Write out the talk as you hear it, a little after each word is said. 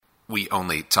We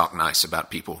only talk nice about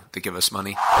people that give us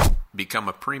money. Become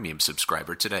a premium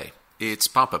subscriber today. It's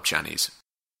Pop-Up Chinese.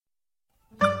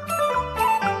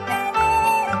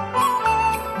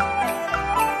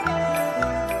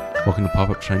 Welcome to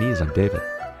Pop-Up Chinese. I'm David.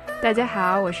 大家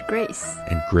好，我是 Grace.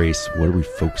 And Grace, what are we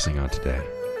focusing on today?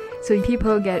 So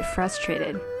people get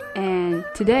frustrated. And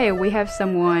today we have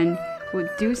someone who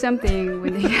do something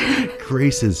when they...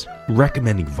 Grace is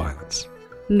recommending violence.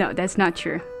 No, that's not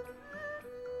true.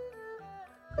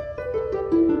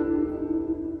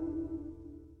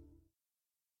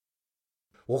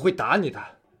 我会打你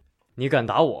的。你敢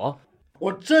打我？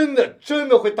我真的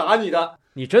会打你的。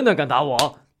你真的敢打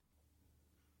我？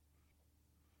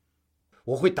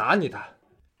我会打你的。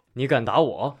你敢打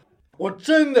我？我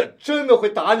真的会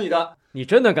打你的。你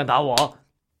真的敢打我？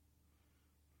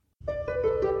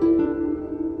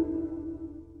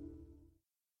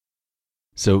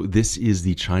 So this is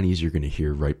the Chinese you're going to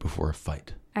hear right before a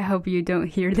fight. I hope you don't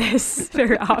hear this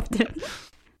very often.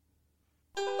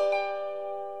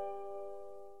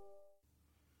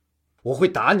 我会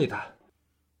打你的。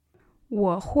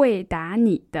我会打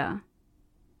你的。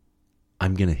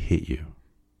 I'm going to hit you.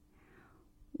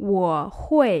 我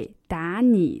会打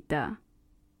你的。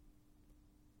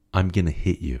 I'm going to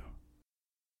hit you.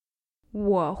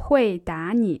 我会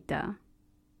打你的。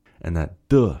 And that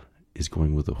the is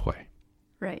going with the 会.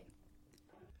 Right.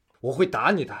 我会打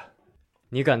你的。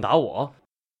你敢打我？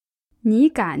你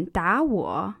敢打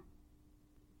我？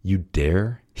 You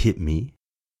dare hit me?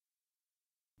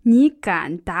 你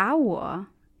敢打我？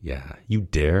 Yeah, you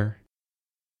dare.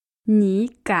 你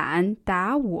敢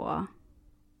打我？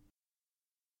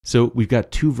 So we've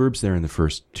got two verbs there in the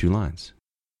first two lines.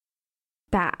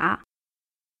 打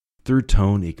Third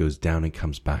tone, it goes down and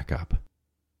comes back up.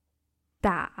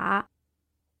 打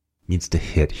Means to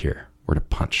hit here, or to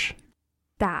punch.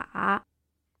 打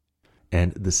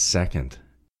And the second,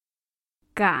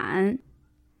 敢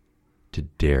to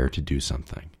dare to do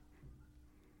something.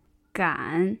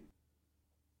 敢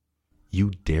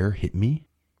You dare hit me?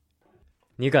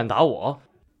 你敢打我？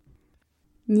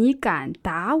你敢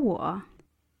打我？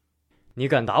你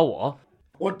敢打我？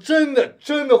我真的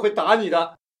会打你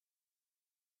的。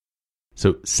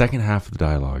 So second half of the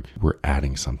dialogue, we're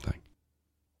adding something.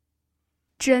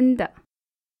 真的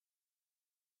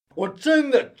我真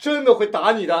的会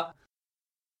打你的。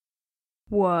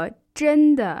我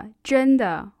真的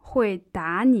会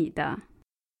打你的。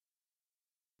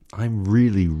 I'm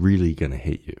really, really gonna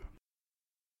hit you.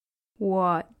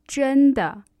 我真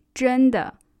的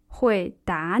会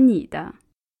打你的。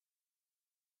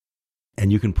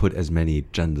 And you can put as many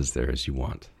gendas there as you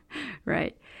want.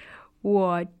 Right.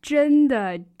 我真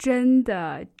的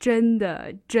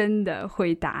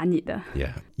会打你的。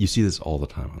 Yeah, you see this all the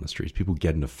time on the streets. People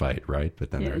get in a fight, right? But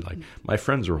then Yeah. they're like, my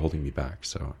friends were holding me back,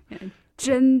 so...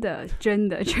 真的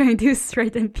trying to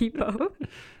straighten people.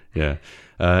 Yeah.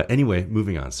 Anyway,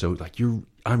 moving on. So, like,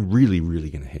 I'm really,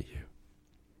 really gonna hit you.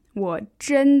 我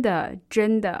真的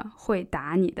会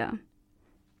打你的。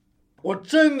我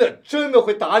真的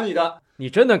会打你的。你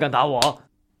真的敢打我？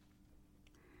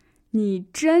你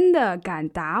真的敢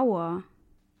打我？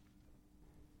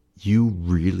 You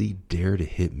really dare to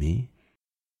hit me?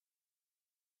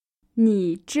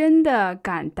 你真的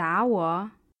敢打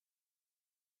我？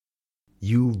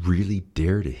 You really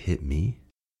dare to hit me?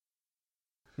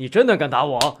 你真的敢打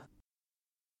我？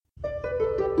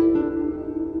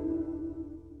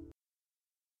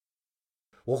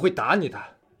我会打你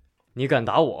的。你敢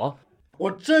打我？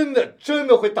我真的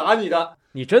会打你的。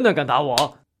你真的敢打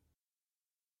我？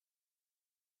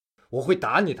我会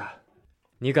打你的。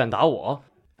你敢打我？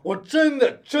我真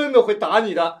的会打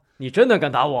你的。你真的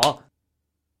敢打我？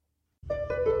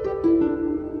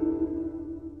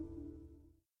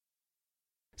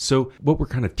 So, what we're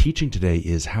kind of teaching today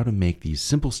is how to make these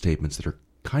simple statements that are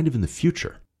kind of in the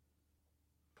future.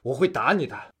 我会打你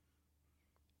的。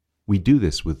 We do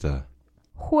this with the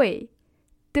会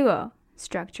的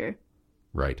structure.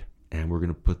 right, and we're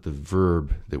going to put the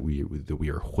verb that we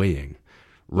are 会ing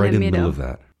right in the middle of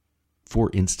that.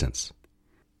 For instance,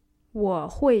 我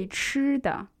会吃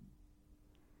的。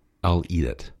 I'll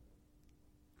eat it.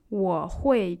 我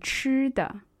会吃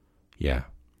的。 Yeah.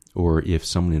 Or if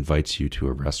someone invites you to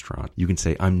a restaurant, you can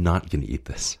say, I'm not going to eat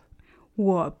this.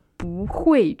 我不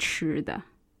会吃的。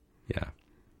 Yeah.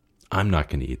 I'm not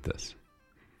going to eat this.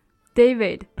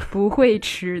 David 不会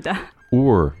吃的。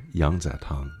 Or 羊杂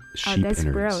汤, sheep that's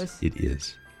innards. gross. It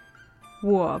is.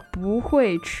 我不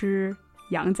会吃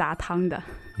羊杂汤的。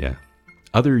 Yeah.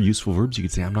 Other useful verbs, you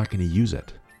could say, I'm not going to use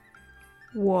it.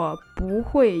 我不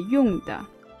会用的。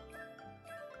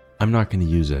 I'm not going to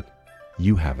use it.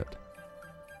 You have it.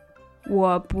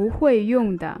 我不会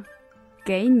用的，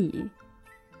给你。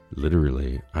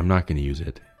 Literally, I'm not going to use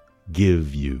it.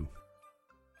 Give you.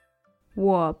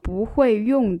 我不会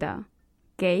用的，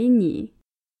给你。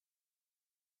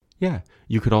 Yeah,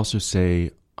 you could also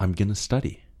say, I'm going to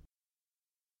study.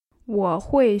 我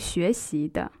会学习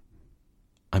的，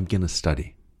 I'm going to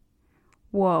study.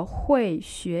 我会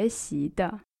学习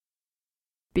的。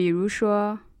比如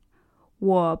说，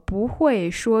我不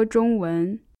会说中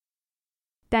文，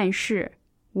但是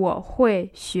我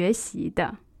会学习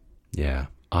的。 Yeah,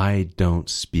 I don't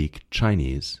speak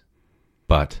Chinese,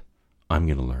 but I'm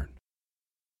going to learn.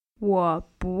 我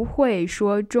不会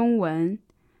说中文，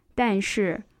但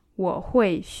是我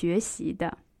会学习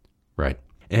的。 Right.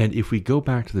 And if we go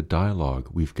back to the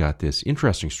dialogue, we've got this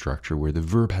interesting structure where the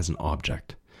verb has an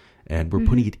object, and we're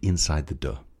putting it inside the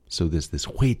de. So there's this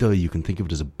会的, you can think of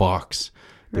it as a box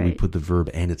that we Right. put the verb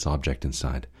and its object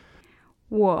inside.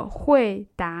 我会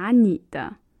打你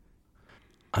的，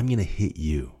 I'm going to hit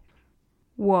you.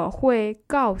 我会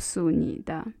告诉你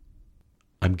的，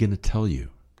 I'm going to tell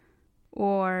you.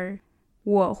 or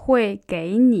我会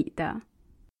给你的。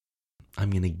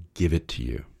 I'm going to give it to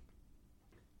you.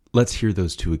 Let's hear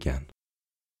those two again.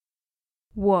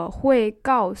 我会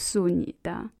告诉你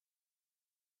的，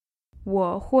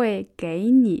我会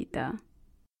给你的。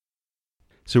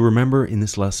 So remember, in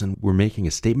this lesson, we're making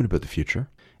a statement about the future,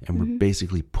 and we're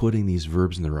basically putting these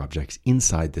verbs and their objects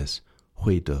inside this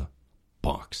会的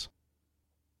box.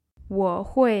 我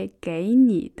会给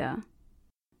你的。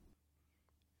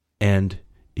 And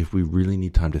if we really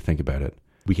need time to think about it,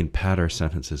 we can pad our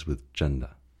sentences with 真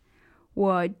的.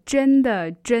 我真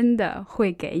的真的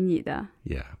会给你的。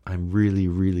 Yeah, I'm really,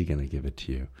 really going to give it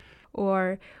to you.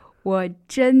 or 我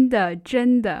真的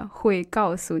真的会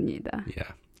告诉你的。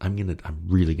 Yeah, I'm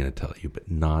really going to tell you, but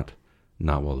not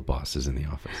while the boss is in the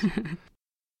office.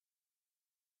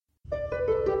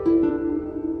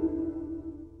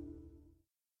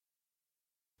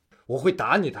 我会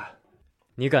打你的，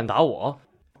你敢打我？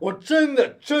我真的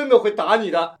真的会打你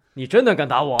的，你真的敢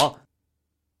打我？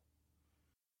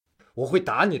我会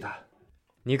打你的，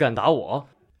你敢打我？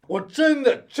我真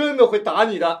的真的会打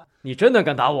你的。你真的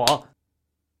敢打我？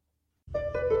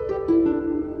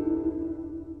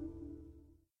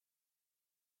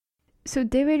 So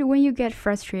David, when you get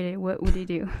frustrated, what would you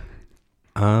do?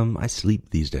 I sleep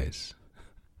these days.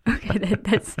 Okay,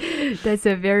 that's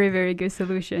a very, very good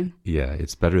solution. Yeah,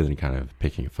 it's better than kind of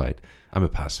picking a fight. I'm a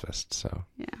pacifist, so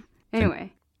Yeah.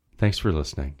 Anyway, thanks for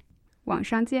listening. 网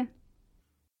上见。